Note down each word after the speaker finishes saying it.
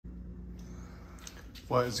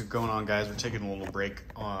What is going on, guys? We're taking a little break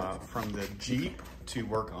from the Jeep to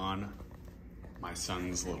work on my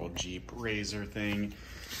son's little Jeep Razor thing.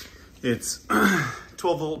 It's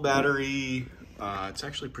 12-volt battery. It's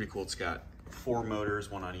actually pretty cool. It's got 4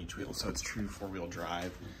 motors, 1 on each wheel, so it's true 4-wheel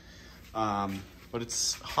drive. But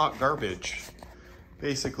it's hot garbage.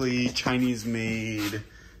 Basically, Chinese made.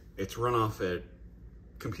 It's run off a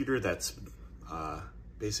computer that's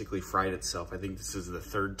basically fried itself. I think this is the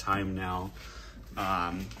 3rd time now.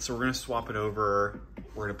 So we're gonna swap it over.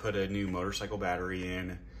 We're gonna put a new motorcycle battery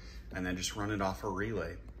in and then just run it off a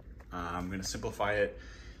relay. I'm gonna simplify it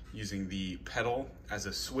using the pedal as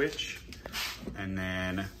a switch, and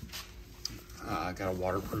then I got a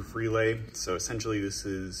waterproof relay. So essentially this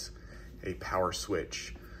is a power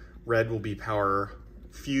switch. Red will be power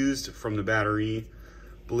fused from the battery.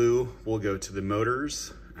 Blue will go to the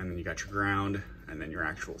motors, and then you got your ground, and then your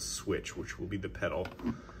actual switch, which will be the pedal.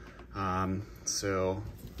 So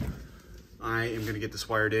I am gonna get this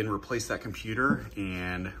wired in, replace that computer,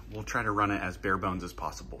 and we'll try to run it as bare bones as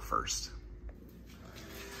possible first.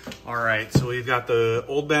 All right, so we've got the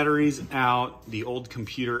old batteries out, the old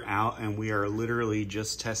computer out, and we are literally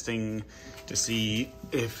just testing to see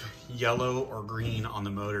if yellow or green on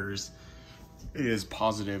the motors is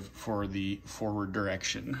positive for the forward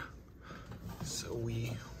direction. So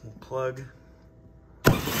we will plug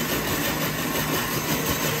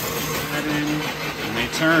that in, and they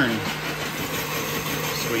turn.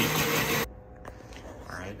 Sweet.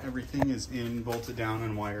 All right, everything is in, bolted down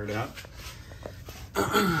and wired up.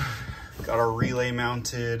 Got our relay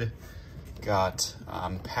mounted, got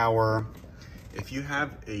power. If you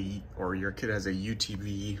have or your kid has a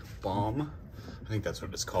UTV bomb, I think that's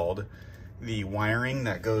what it's called, the wiring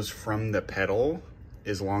that goes from the pedal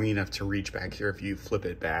is long enough to reach back here if you flip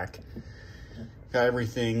it back. Got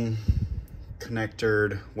everything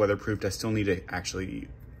connectored, weatherproofed. I still need to actually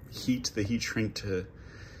heat the heat shrink to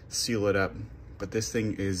seal it up, but this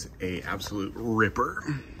thing is a absolute ripper.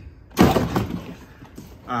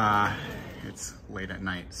 It's late at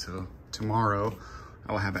night, so tomorrow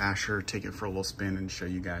I will have Asher take it for a little spin and show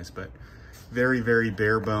you guys, but very, very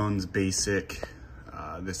bare bones, basic.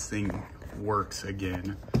 This thing works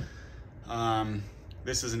again.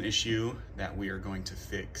 This is an issue that we are going to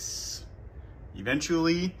fix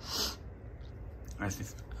eventually. I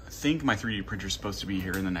think my 3D printer is supposed to be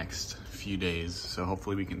here in the next few days, so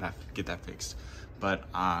hopefully we can get that fixed. But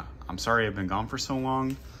I'm sorry I've been gone for so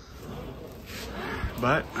long,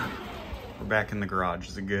 but we're back in the garage.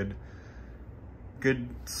 It's a good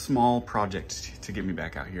small project to get me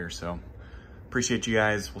back out here. So appreciate you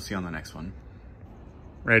guys. We'll see you on the next one.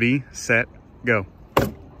 Ready, set, go.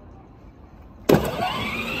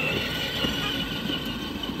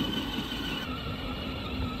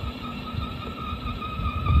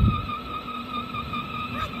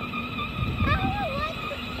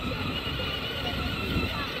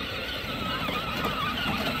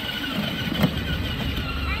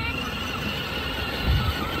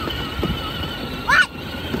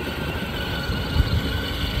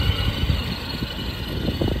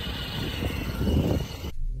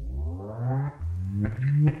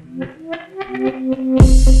 Yeah.